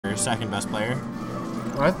second best player.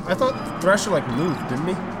 I thought Thresher like moved, didn't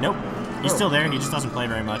he? Nope. He's still there. He just doesn't play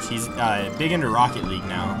very much. He's big into Rocket League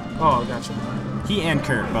now. Oh, gotcha. He and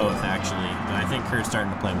Kurt both, actually. But I think Kurt's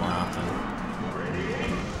starting to play more often.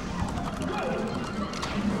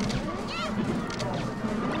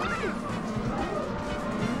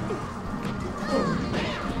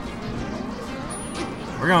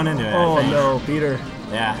 We're going into it. Oh, no. Peter.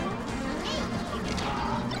 Yeah.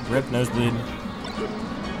 Rip Nosebleed.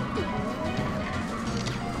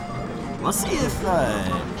 Let's see if,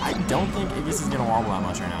 I don't think IGIS is going to wobble that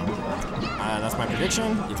much right now. That's my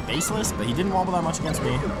prediction. It's baseless, but he didn't wobble that much against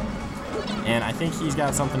me. And I think he's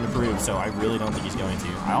got something to prove, so I really don't think he's going to.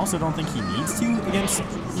 I also don't think he needs to against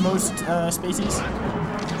most Spaceys.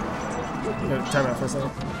 Time out for a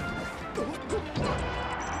second.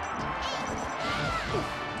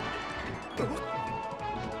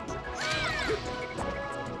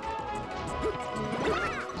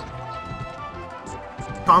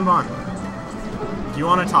 Tom Vaughn, do you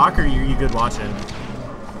want to talk, or are you good watching?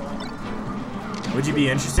 Would you be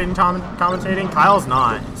interested in commentating? Kyle's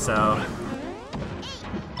not, so.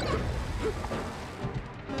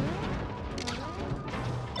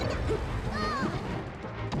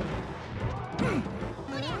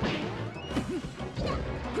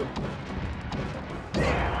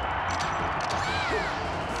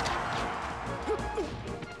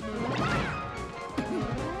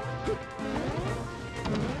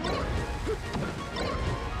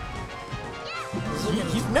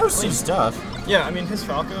 He knows some stuff. Yeah, I mean, his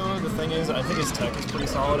Falco, the thing is, I think his tech is pretty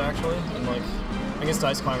solid, actually. And, like, against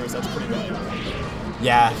Ice Climbers, that's pretty valuable.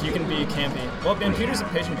 Yeah. If you can be campy. Well, and Peter's a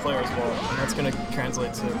patient player as well, and that's going to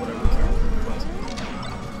translate to whatever character he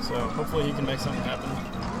plays. So, hopefully he can make something happen.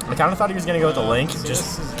 I kind of thought he was going to go with the Link,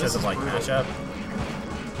 just because of, like, matchup.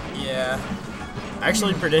 Yeah. I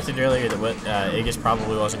actually predicted earlier that IGIS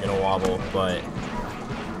probably wasn't going to wobble, but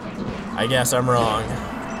I guess I'm wrong.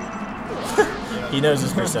 He knows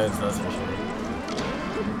his percents, that's for sure.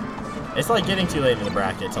 It's like getting too late in the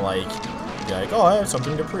bracket to like be like, oh, I have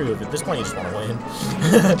something to prove. At this point, you just want to win.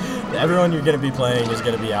 Everyone you're going to be playing is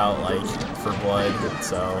going to be out like for blood,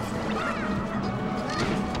 so.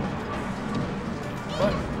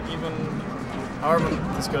 But even, however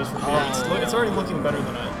this goes from here, it's already looking better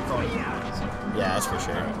than I thought it would be. So. Yeah, that's for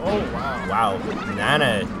sure. Right. Oh, wow. Wow,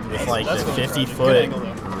 Nana with like the 50-foot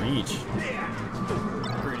reach.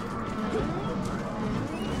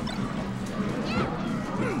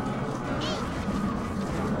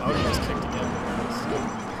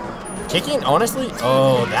 Kicking, honestly?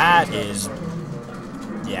 Oh, that is,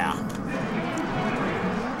 yeah.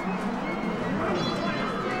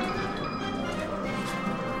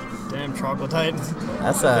 Damn, Troglodyte.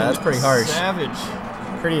 That's pretty harsh. Savage.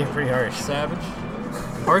 Pretty harsh. Savage.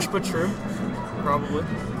 Harsh but true. Probably.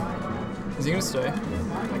 Is he gonna stay?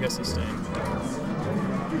 I guess he's staying.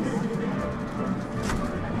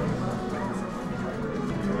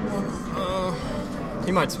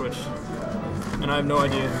 He might switch. And I have no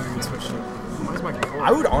idea who he would switch to. Why is my controller?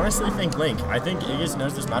 I would honestly think Link. I think IGIS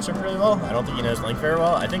knows this matchup really well. I don't think he knows Link very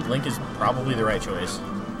well. I think Link is probably the right choice.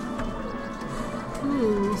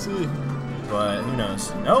 We'll see. But who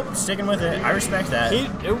knows? Nope, sticking with it. I respect that. It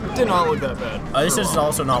did not look that bad. This is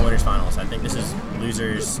also not winners finals. I think this is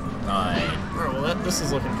losers. Alright, well this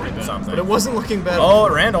is looking pretty bad. Something. But it wasn't looking bad. Oh,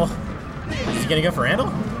 Randall. Is he gonna go for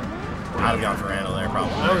Randall? I'd have gone for Randall there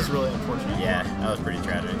probably. That was really unfortunate. Yeah, that was pretty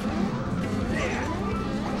tragic.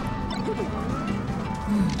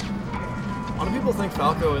 A lot of people think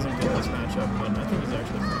Falco isn't good in this matchup, but I think he's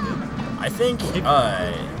actually pretty good. I think he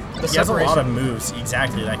has a lot of moves,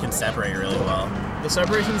 exactly, that can separate really well. The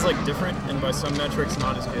separation's like different, and by some metrics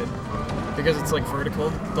not as good. Because it's like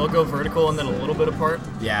vertical. They'll go vertical and then a little bit apart.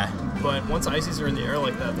 Yeah. But once ices are in the air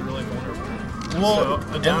like that, they're really vulnerable. Well,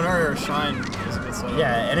 so a down air or a shine is a good setup.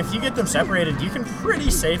 Yeah, and if you get them separated, you can pretty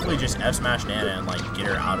safely just F smash Nana and like get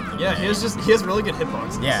her out of the Yeah, way. he has really good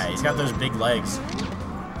hitboxes. Yeah, he's got those big legs.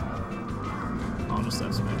 I'll just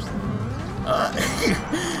F smash them.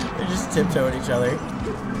 They're just tiptoeing each other.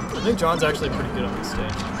 I think John's actually pretty good on this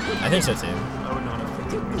stage. I think so too. I would not have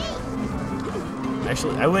picked him.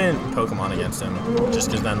 Actually, I wouldn't Pokemon against him, just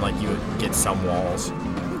because then like you would get some walls,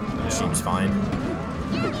 which seems fine.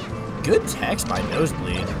 Good text by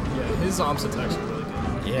Nosebleed. Yeah, his ops attacks are really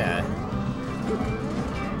good. Yeah.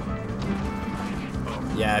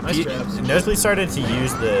 Yeah, Nice Nosebleed started to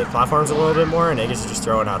use the platforms a little bit more, and IGIS is just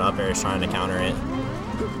throwing out up airs trying to counter it.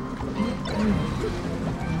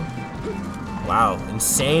 Wow,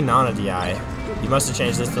 insane Nana DI. You must have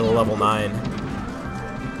changed this to the level 9.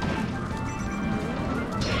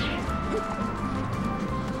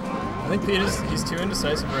 think he's too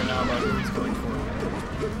indecisive right now about who he's going for.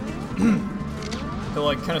 He'll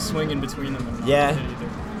like kind of swing in between them. And Yeah. not hit either.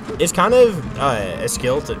 It's kind of a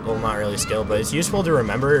skill to, well, not really a skill, but it's useful to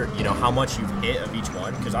remember, you know, how much you've hit of each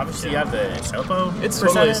one, because obviously you have the Sopo It's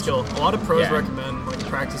totally a percentage. skill. A lot of pros Yeah. recommend like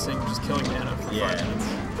practicing just killing mana for 5 minutes.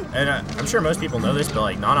 And I'm sure most people know this, but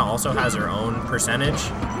like Nana also has her own percentage,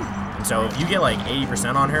 and so if you get like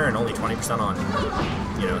 80% on her and only 20% on,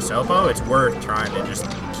 you know, Sopo, it's worth trying to just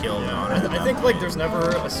kill Nana. I think like there's never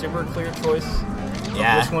a super clear choice of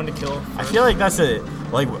which one to kill first. I feel like that's a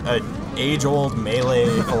age-old melee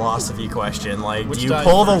philosophy question. Like, Which do you dies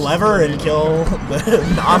pull the first? lever and kill the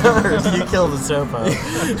Nana, or do you kill the Sopo?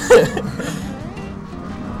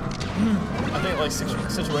 I think like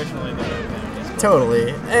situationally that is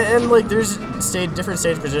Totally, and like there's different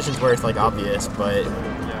stage positions where it's like obvious, but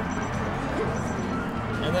yeah.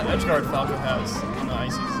 And the edge guard Falco has on the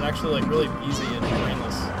IGIS is actually like really easy and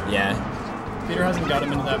brainless. yeah. Peter hasn't got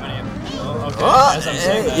him into that many. Well, okay, Oh, as I'm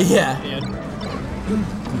saying that. yeah. Yeah.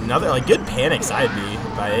 Another like good panic side B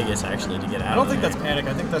by IGIS actually to get out. I don't think that's panic.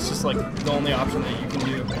 I think that's just like the only option that you can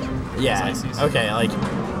do. Yeah. as IGIS. Okay, like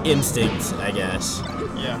instinct, I guess.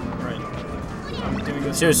 Yeah. Right. I'm doing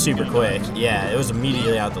this. She was super quick. Yeah, it was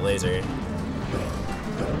immediately out the laser.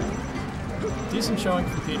 Decent showing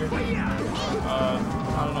from Peter. I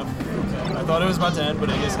don't know. Okay. I thought it was about to end, but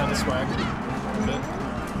IGIS had to swag a bit.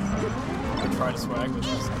 Or try to swag, which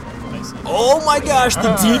was nice. Oh my gosh,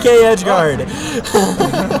 the DK edge guard.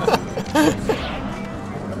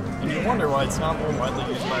 And you wonder why it's not more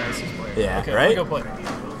widely used by IGIS players. Yeah, okay, right? Go play.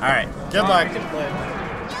 All right, good Come on, luck. we can play.